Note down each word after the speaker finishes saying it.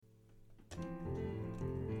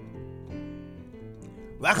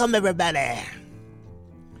Welcome, everybody,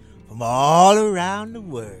 from all around the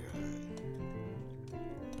world.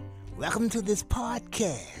 Welcome to this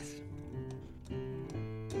podcast,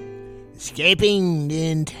 Escaping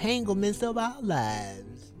the Entanglements of Our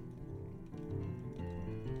Lives.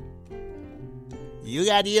 You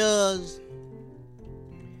got yours,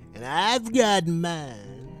 and I've got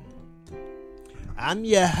mine. I'm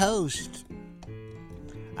your host.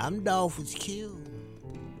 I'm Dolphus Q.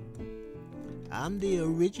 I'm the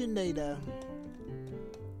originator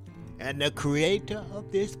and the creator of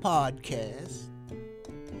this podcast.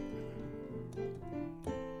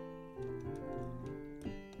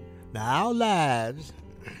 Now, our lives,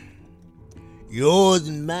 yours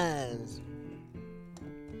and mine,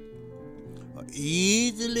 are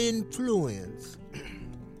easily influenced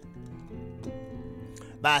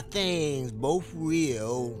by things both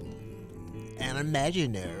real and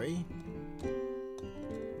imaginary.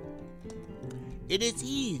 It is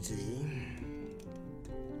easy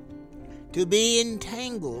to be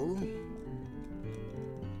entangled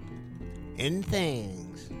in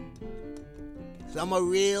things. Some are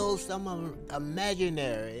real, some are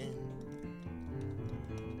imaginary.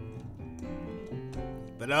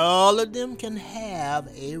 But all of them can have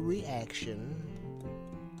a reaction.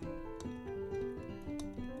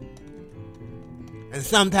 And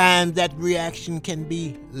sometimes that reaction can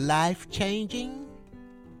be life-changing.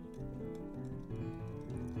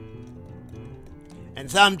 And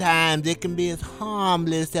sometimes it can be as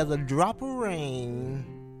harmless as a drop of rain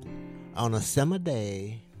on a summer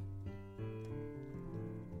day.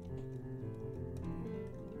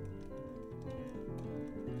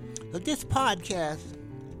 So this podcast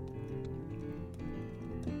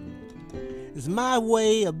is my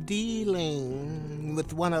way of dealing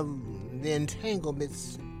with one of the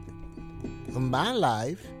entanglements of my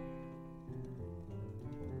life.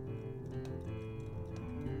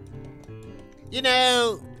 You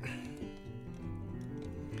know,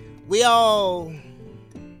 we all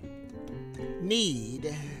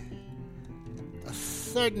need a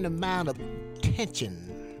certain amount of tension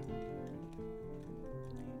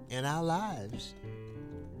in our lives.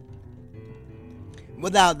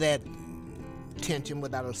 Without that tension,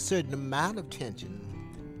 without a certain amount of tension,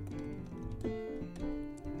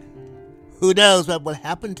 who knows what will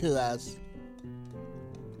happen to us?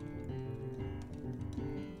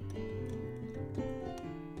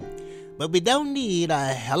 But we don't need a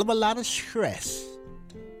hell of a lot of stress.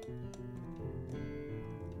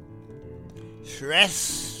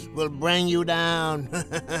 Stress will bring you down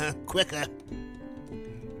quicker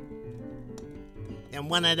than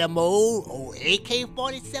one of them old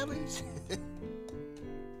AK-47s.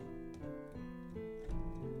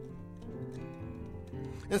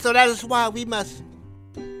 And so that is why we must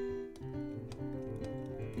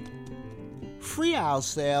free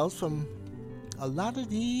ourselves from a lot of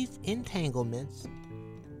these entanglements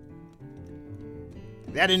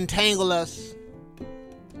that entangle us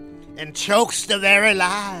and chokes the very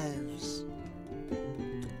lives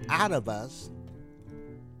out of us.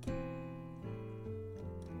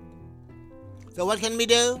 So what can we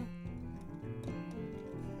do?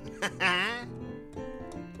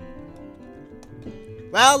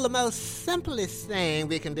 Well, the most simplest thing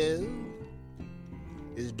we can do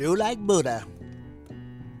is do like Buddha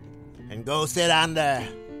and go sit under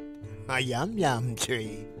a yum-yum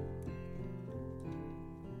tree.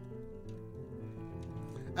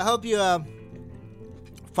 I hope you are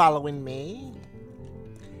following me.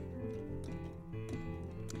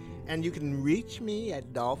 And you can reach me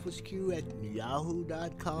at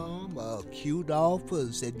dolphusq@yahoo.com or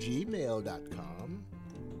qdolphus@gmail.com.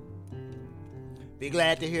 Be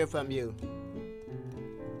glad to hear from you.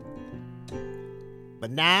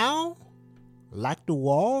 But now, like the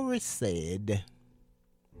walrus said,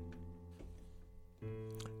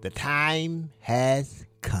 the time has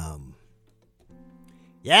come.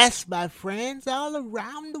 Yes, my friends all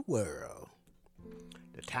around the world,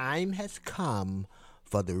 the time has come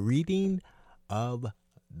for the reading of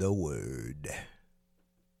the Word.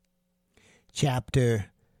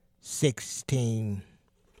 Chapter 16,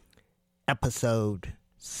 Episode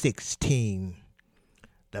 16,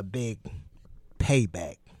 The Big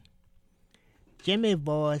Payback. Jimmy's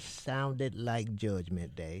voice sounded like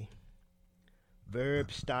Judgment Day.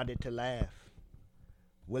 Verb started to laugh.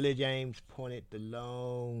 Willie James pointed the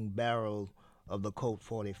long barrel of the Colt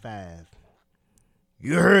 45.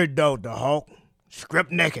 You heard, Dr. Hawk.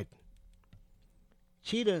 Script naked.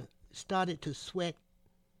 Cheetah started to sweat,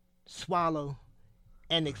 swallow,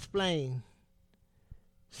 and explain.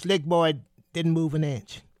 Slick Boy didn't move an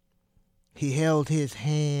inch. He held his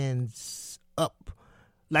hands up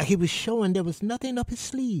like he was showing there was nothing up his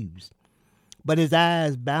sleeves. But his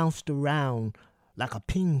eyes bounced around like a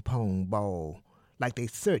ping pong ball, like they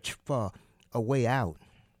searched for a way out.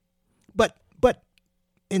 But,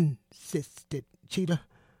 insisted Cheetah,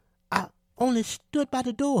 I only stood by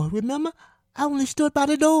the door, remember? I only stood by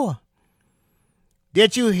the door.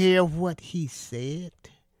 Did you hear what he said?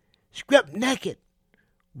 Strip naked,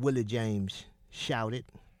 Willie James shouted.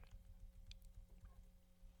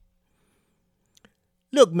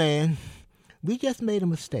 Look, man, we just made a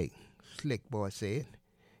mistake, Slick Boy said.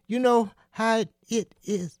 You know how it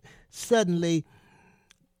is suddenly,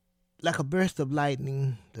 like a burst of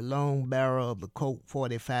lightning, the long barrel of the Colt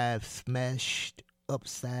 45 smashed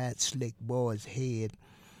upside Slick Boy's head.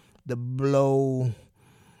 The blow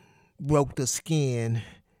broke the skin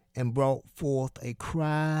and brought forth a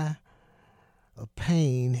cry of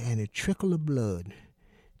pain and a trickle of blood.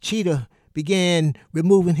 Cheetah began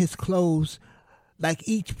removing his clothes like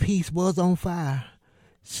each piece was on fire.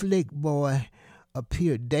 Slick Boy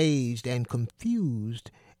appeared dazed and confused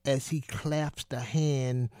as he clasped a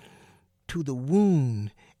hand to the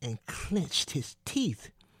wound and clenched his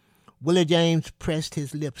teeth. Willie James pressed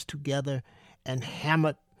his lips together and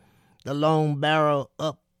hammered the long barrel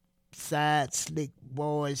upside Slick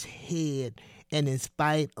Boy's head, and in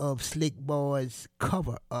spite of Slick Boy's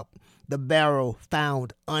cover-up, the barrel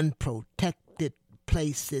found unprotected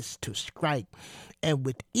places to strike, and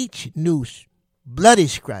with each new bloody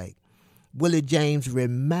strike, Willie James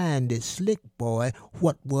reminded Slick Boy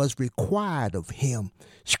what was required of him.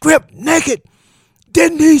 Strip naked!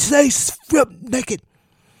 Didn't he say strip naked?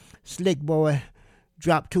 Slick Boy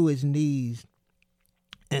dropped to his knees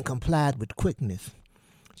and complied with quickness.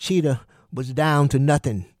 Cheetah was down to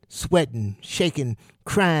nothing, sweating, shaking,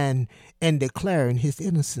 crying, and declaring his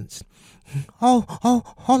innocence. All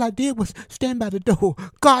I did was stand by the door.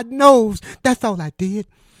 God knows, that's all I did.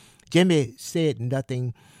 Jimmy said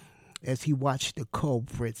nothing as he watched the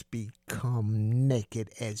culprits become naked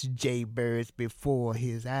as jaybirds before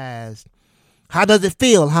his eyes. How does it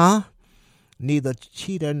feel, huh? Neither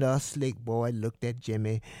Cheetah nor Slick Boy looked at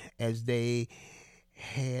Jimmy, as they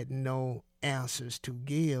had no answers to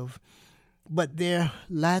give. But their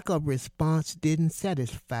lack of response didn't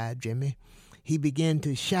satisfy Jimmy. He began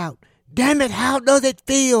to shout, Damn it, how does it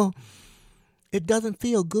feel? It doesn't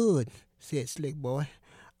feel good, said Slick Boy.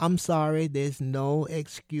 I'm sorry, there's no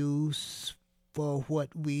excuse for what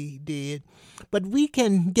we did, but we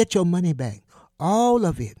can get your money back, all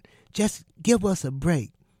of it. Just give us a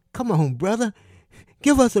break. Come on, brother,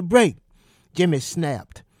 give us a break. Jimmy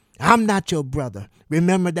snapped. I'm not your brother.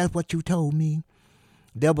 Remember, that's what you told me.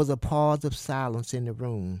 There was a pause of silence in the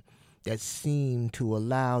room that seemed to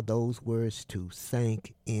allow those words to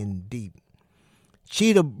sink in deep.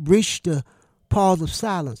 Cheetah breached the pause of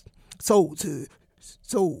silence. So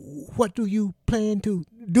what do you plan to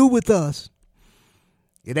do with us?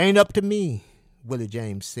 It ain't up to me, Willie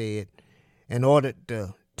James said, and ordered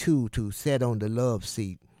the two to sit on the love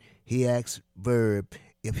seat. He asked Verb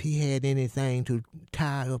if he had anything to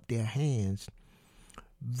tie up their hands.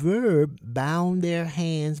 Verb bound their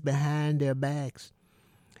hands behind their backs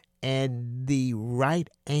and the right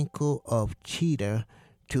ankle of Cheetah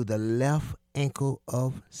to the left ankle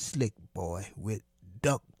of Slick Boy with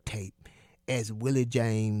duct tape as Willie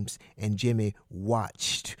James and Jimmy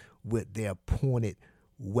watched with their pointed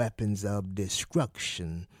weapons of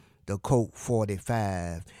destruction, the Colt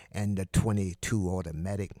 45 and the .22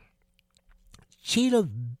 automatic. Cheetah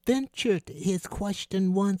ventured his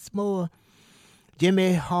question once more.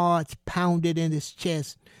 Jimmy's heart pounded in his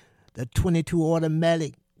chest. The .22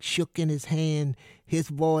 automatic shook in his hand. His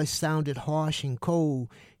voice sounded harsh and cold.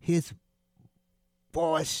 To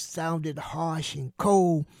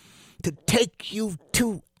take you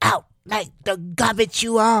two out like the garbage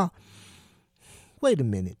you are. Wait a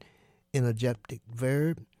minute, interjected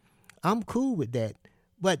Verb. I'm cool with that,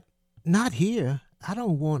 but not here. I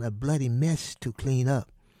don't want a bloody mess to clean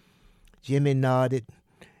up. Jimmy nodded,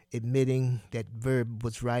 admitting that Verb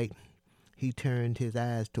was right. He turned his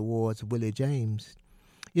eyes towards Willie James.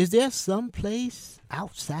 Is there some place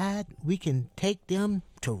outside we can take them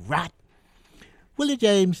to rot? Willie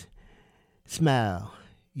James smiled.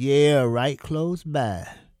 Yeah, right close by,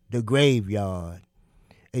 the graveyard.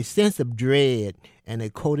 A sense of dread and a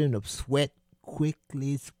coating of sweat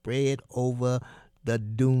quickly spread over the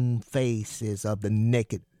doomed faces of the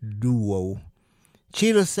naked duo.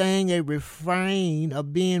 Cheetah sang a refrain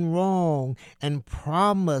of being wrong and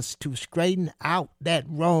promised to straighten out that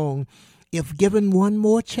wrong if given one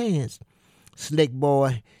more chance. Slick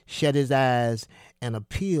Boy shut his eyes and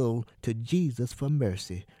appealed to Jesus for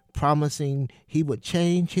mercy. promising he would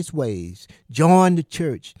change his ways, join the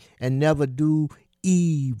church, and never do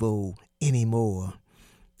evil anymore.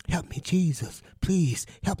 "Help me, Jesus. Please,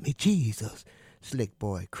 help me, Jesus," Slick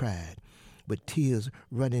Boy cried, with tears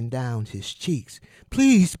running down his cheeks.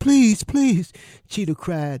 "Please, please, please," Cheetah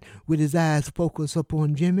cried, with his eyes focused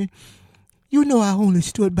upon Jimmy. "You know I only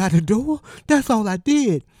stood by the door. That's all I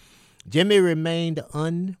did." Jimmy remained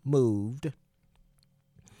unmoved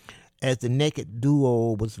as the naked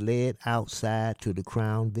duo was led outside to the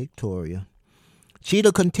Crown Victoria.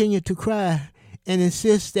 Cheetah continued to cry and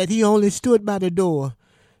insist that he only stood by the door.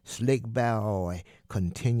 Slick Boy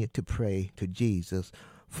continued to pray to Jesus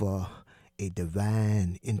for a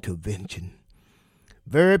divine intervention.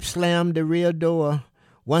 Verb slammed the rear door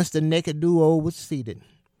once the naked duo was seated.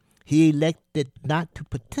 He elected not to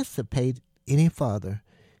participate any further.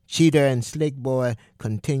 Cheetah and Slick Boy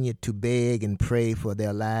continued to beg and pray for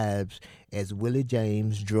their lives as Willie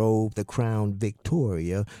James drove the Crown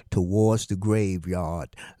Victoria towards the graveyard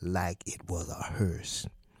like it was a hearse.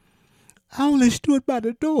 "I only stood by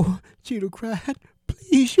the door," Cheetah cried.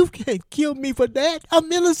 "Please, you can't kill me for that.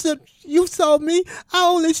 I'm innocent. You saw me. I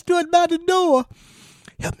only stood by the door."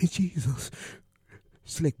 "Help me, Jesus,"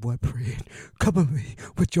 Slick Boy prayed. "Cover me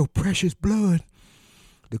with your precious blood."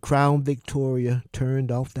 The Crown Victoria turned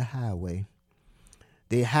off the highway.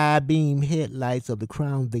 The high-beam headlights of the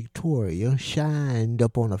Crown Victoria shined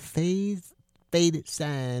upon a faded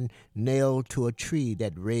sign nailed to a tree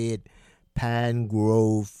that read Pine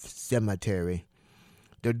Grove Cemetery.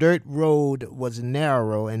 The dirt road was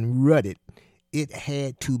narrow and rutted. It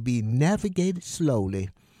had to be navigated slowly.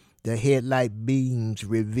 The headlight beams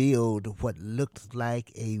revealed what looked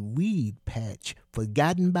like a weed patch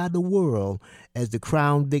forgotten by the world as the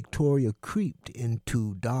Crown Victoria creeped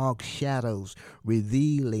into dark shadows,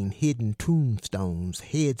 revealing hidden tombstones,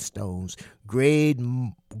 headstones, grave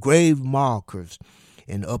markers,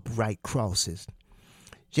 and upright crosses.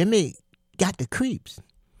 Jimmy got the creeps.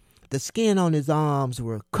 The skin on his arms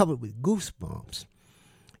were covered with goosebumps.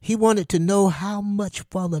 He wanted to know how much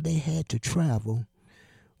further they had to travel.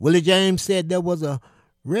 Willie James said there was a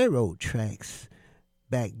railroad tracks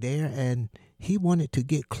back there, and he wanted to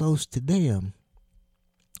get close to them.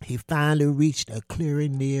 He finally reached a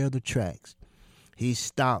clearing near the tracks. He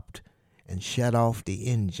stopped and shut off the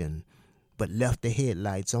engine, but left the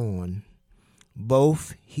headlights on.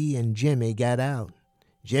 Both he and Jimmy got out.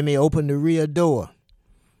 Jimmy opened the rear door.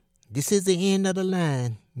 "This is the end of the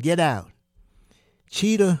line. Get out."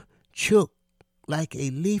 Cheetah shook like a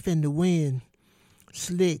leaf in the wind.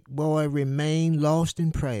 Slick Boy remained lost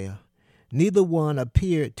in prayer. Neither one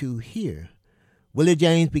appeared to hear. Willie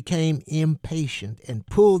James became impatient and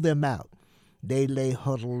pulled them out. They lay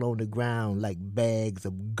huddled on the ground like bags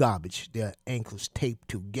of garbage, their ankles taped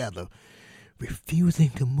together,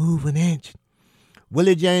 refusing to move an inch.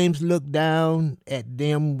 Willie James looked down at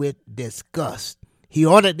them with disgust. He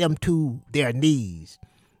ordered them to their knees.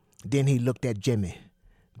 Then he looked at Jimmy.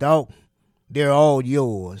 "Dog, they're all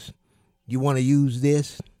yours. You want to use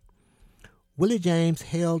this?" Willie James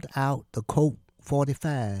held out the Colt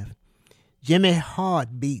 45. Jimmy's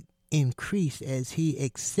heartbeat increased as he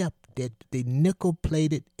accepted the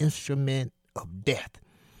nickel-plated instrument of death.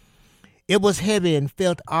 It was heavy and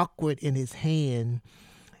felt awkward in his hand.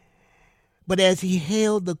 But as he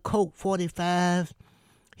held the Colt 45,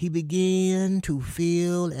 he began to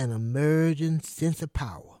feel an emerging sense of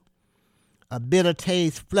power. A bitter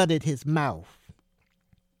taste flooded his mouth.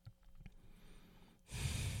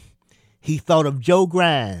 He thought of Joe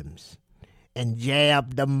Grimes and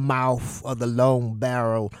jabbed the mouth of the long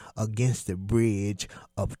barrel against the bridge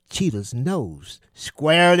of Cheetah's nose,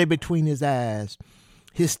 squarely between his eyes.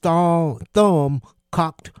 His thumb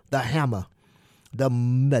cocked the hammer. The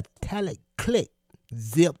metallic click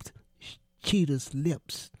zipped Cheetah's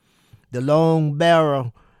lips. The long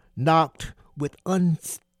barrel knocked with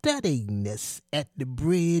unsteadiness at the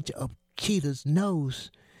bridge of Cheetah's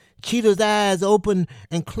nose. Cheetah's eyes opened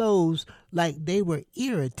and closed like they were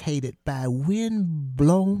irritated by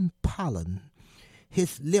wind-blown pollen.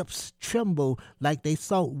 His lips trembled like they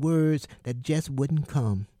sought words that just wouldn't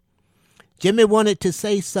come. Jimmy wanted to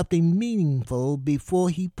say something meaningful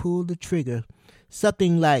before he pulled the trigger.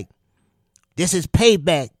 Something like, "This is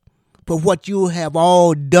payback for what you have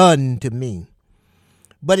all done to me."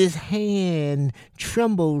 But his hand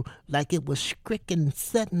trembled like it was stricken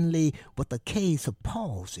suddenly with a case of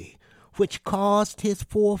palsy, which caused his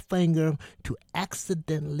forefinger to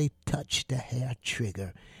accidentally touch the hair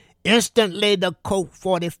trigger. Instantly, the Colt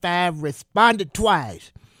 45 responded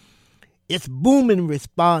twice. Its booming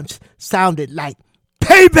response sounded like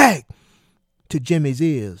 "payback" to Jimmy's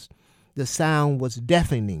ears. The sound was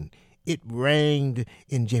deafening. It rang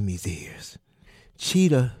in Jimmy's ears.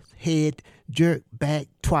 Cheetah's head jerked back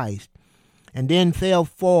twice and then fell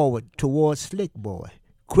forward toward Slick Boy,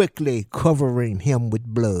 quickly covering him with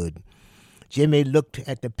blood. Jimmy looked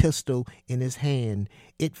at the pistol in his hand.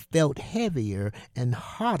 It felt heavier and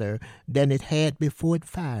hotter than it had before it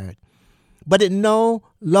fired. But it no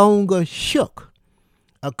longer shook.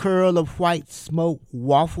 A curl of white smoke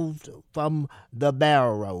waffled from the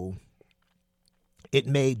barrel. It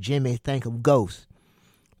made Jimmy think of ghosts,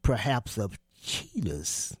 perhaps of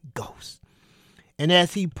Cheetah's ghost. And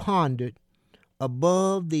as he pondered,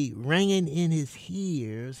 above the ringing in his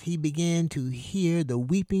ears, he began to hear the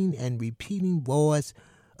weeping and repeating voice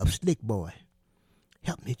of Slick Boy.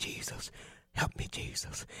 "Help me, Jesus. Help me,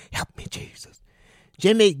 Jesus. Help me, Jesus."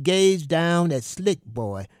 Jimmy gazed down at Slick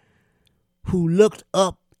Boy, who looked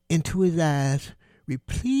up into his eyes,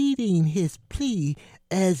 repeating his plea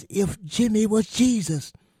as if Jimmy was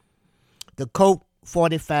Jesus. The Colt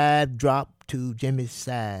 45 dropped to Jimmy's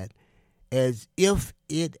side as if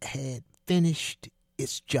it had finished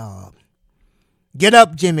its job. "Get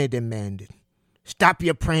up," Jimmy demanded. "Stop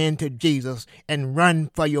your praying to Jesus and run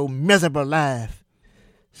for your miserable life."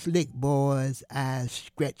 Slick Boy's eyes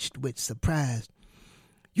stretched with surprise.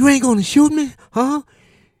 "You ain't gonna shoot me, huh?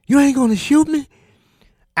 You ain't gonna shoot me?"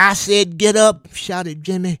 "I said get up," shouted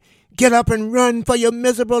Jimmy. "Get up and run for your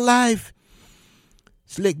miserable life."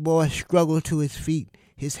 Slick Boy struggled to his feet,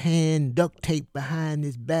 his hand duct taped behind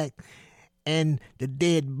his back, and the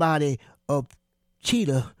dead body of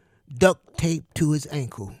Cheetah duct taped to his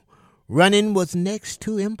ankle. Running was next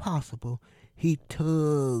to impossible. He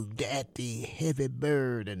tugged at the heavy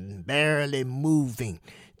burden, barely moving.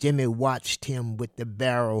 Jimmy watched him with the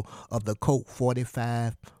barrel of the Colt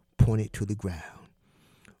 45 pointed to the ground.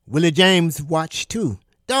 Willie James watched too.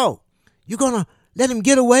 "Dog, you gonna let him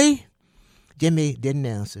get away?" Jimmy didn't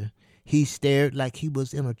answer. He stared like he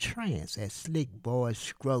was in a trance as Slick Boy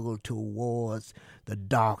struggled towards the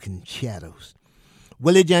darkened shadows.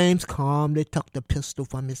 Willie James calmly took the pistol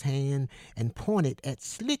from his hand and pointed at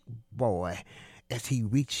Slick Boy as he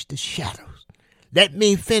reached the shadows. "Let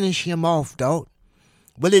me finish him off, Dot."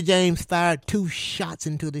 Willie James fired 2 shots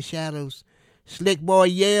into the shadows. Slick Boy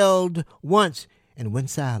yelled once and went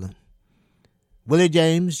silent. Willie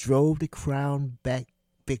James drove the Crown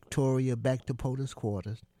Victoria back to Porter's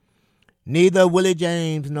quarters. Neither Willie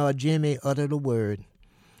James nor Jimmy uttered a word.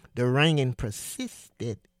 The ringing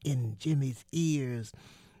persisted in Jimmy's ears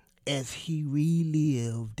as he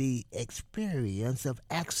relived the experience of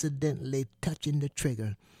accidentally touching the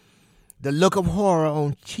trigger. The look of horror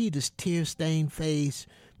on Cheetah's tear-stained face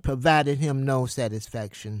provided him no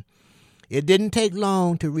satisfaction. It didn't take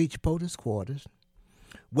long to reach Porter's quarters.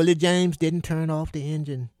 Willie James didn't turn off the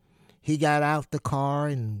engine. He got out the car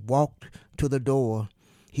and walked to the door.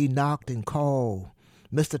 He knocked and called.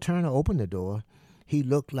 Mr. Turner opened the door. He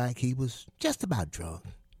looked like he was just about drunk.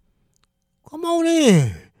 "Come on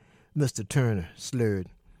in," Mr. Turner slurred.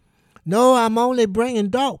 "No, I'm only bringing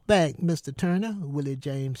Doc back, Mr. Turner," Willie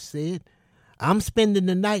James said. "I'm spending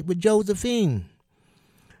the night with Josephine."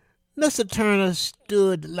 Mr. Turner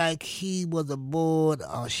stood like he was aboard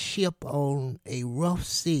a ship on a rough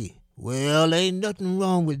sea. "Well, ain't nothing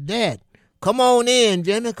wrong with that. Come on in,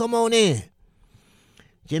 Jimmy, come on in."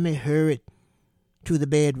 Jimmy hurried to the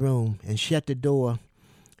bedroom and shut the door.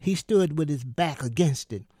 He stood with his back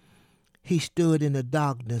against it. He stood in the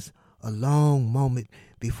darkness a long moment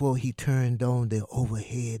before he turned on the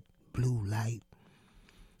overhead blue light.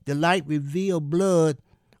 The light revealed blood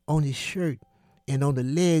on his shirt and on the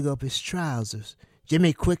leg of his trousers.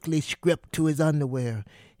 Jimmy quickly stripped to his underwear.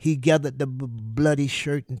 He gathered the bloody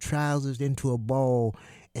shirt and trousers into a ball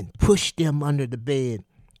and pushed them under the bed.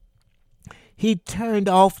 He turned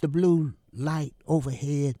off the blue light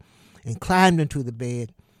overhead and climbed into the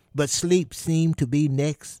bed, but sleep seemed to be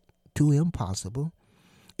next to impossible.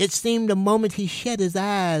 It seemed the moment he shut his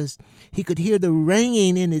eyes, he could hear the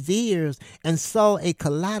ringing in his ears and saw a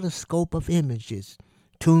kaleidoscope of images: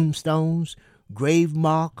 tombstones, grave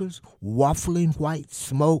markers, waffling white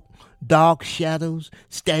smoke, dark shadows,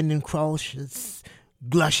 standing crosses,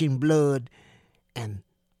 gushing blood, and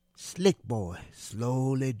Slick Boy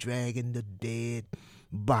slowly dragging the dead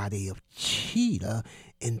body of Cheetah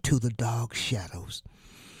into the dark shadows.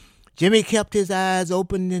 Jimmy kept his eyes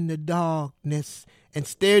open in the darkness and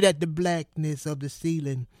stared at the blackness of the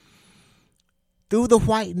ceiling. Through the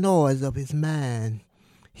white noise of his mind,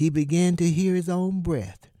 he began to hear his own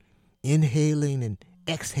breath, inhaling and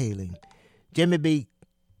exhaling. Jimmy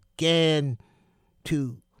began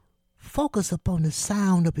to focus upon the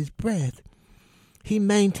sound of his breath. He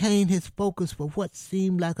maintained his focus for what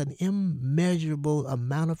seemed like an immeasurable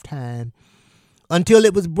amount of time until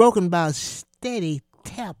it was broken by a steady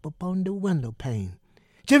tap upon the window pane.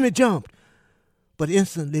 Jimmy jumped, but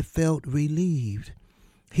instantly felt relieved.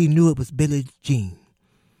 He knew it was Billie Jean.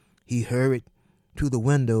 He hurried to the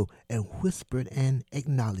window and whispered an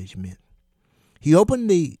acknowledgement. He opened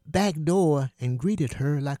the back door and greeted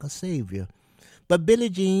her like a savior. But Billie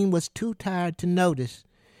Jean was too tired to notice.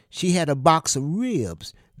 She had a box of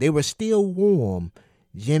ribs. They were still warm.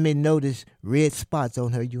 Jimmy noticed red spots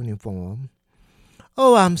on her uniform.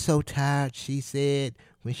 "Oh, I'm so tired," she said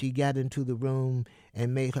when she got into the room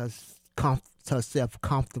and made herself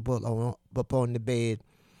comfortable upon the bed.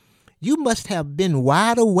 "You must have been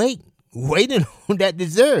wide awake waiting on that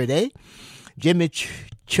dessert, eh?" Jimmy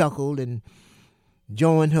chuckled and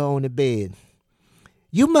joined her on the bed.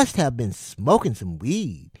 "You must have been smoking some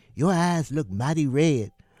weed. Your eyes look mighty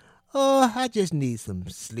red." "Oh, I just need some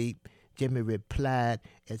sleep," Jimmy replied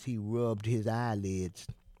as he rubbed his eyelids.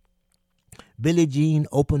 Billie Jean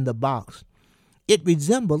opened the box. It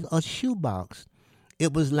resembled a shoebox.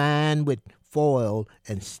 It was lined with foil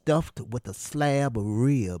and stuffed with a slab of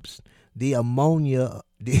ribs. The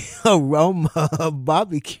aroma of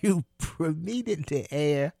barbecue permeated the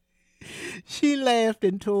air. She laughed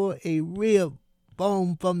and tore a rib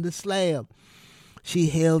bone from the slab. She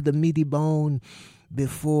held the meaty bone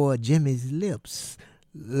before Jimmy's lips,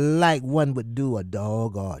 like one would do a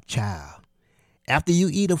dog or a child. "After you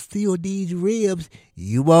eat a few of these ribs,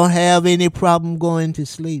 you won't have any problem going to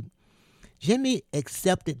sleep." Jimmy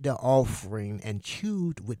accepted the offering and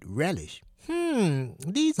chewed with relish.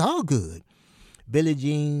 These are good." Billie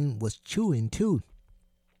Jean was chewing too.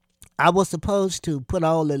 "I was supposed to put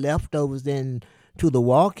all the leftovers into the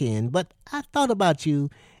walk-in, but I thought about you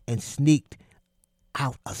and sneaked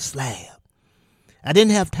out a slab. I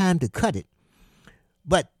didn't have time to cut it.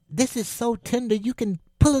 But this is so tender you can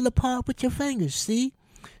pull it apart with your fingers, see?"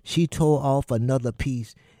 She tore off another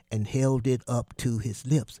piece and held it up to his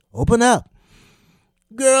lips. "Open up."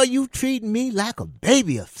 "Girl, you treat me like a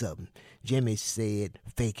baby or something," Jimmy said,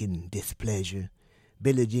 faking displeasure.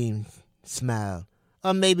 Billie Jean smiled.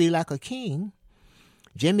 "Or maybe like a king."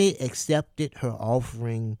 Jimmy accepted her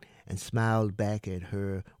offering and smiled back at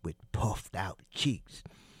her with puffed out cheeks.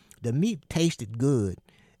 The meat tasted good,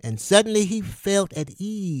 and suddenly he felt at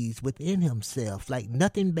ease within himself, like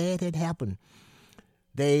nothing bad had happened.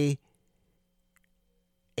 They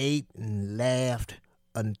ate and laughed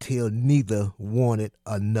until neither wanted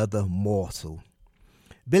another morsel.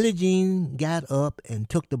 Billie Jean got up and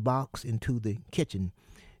took the box into the kitchen.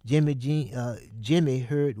 Jimmy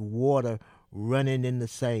heard water running in the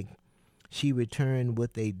sink. She returned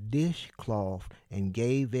with a dishcloth and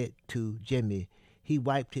gave it to Jimmy. He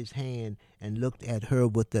wiped his hand and looked at her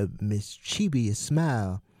with a mischievous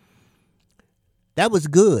smile. "That was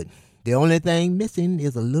good. The only thing missing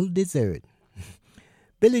is a little dessert."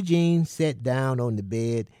 Billie Jean sat down on the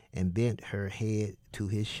bed and bent her head to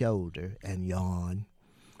his shoulder and yawned.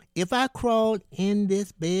 "If I crawled in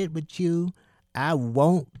this bed with you, I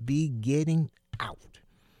won't be getting out.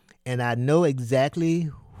 And I know exactly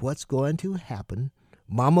what's going to happen.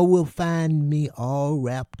 Mama will find me all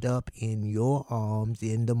wrapped up in your arms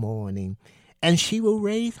in the morning, and she will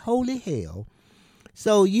raise holy hell.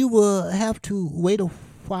 So you will have to wait a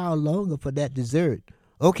while longer for that dessert,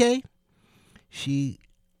 okay?" She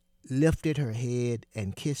lifted her head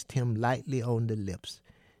and kissed him lightly on the lips.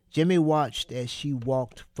 Jimmy watched as she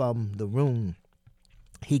walked from the room.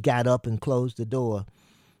 He got up and closed the door.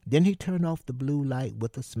 Then he turned off the blue light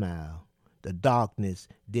with a smile. The darkness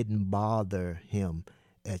didn't bother him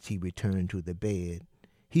as he returned to the bed.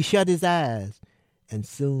 He shut his eyes and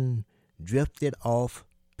soon drifted off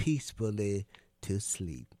peacefully to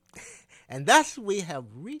sleep. And thus we have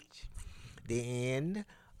reached the end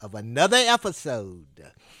of another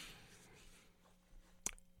episode.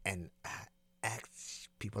 And I ask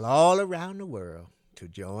people all around the world to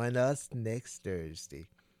join us next Thursday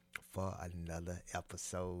for another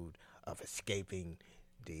episode of Escaping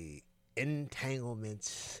the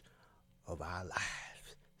Entanglements of Our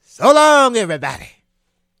Lives. So long, everybody.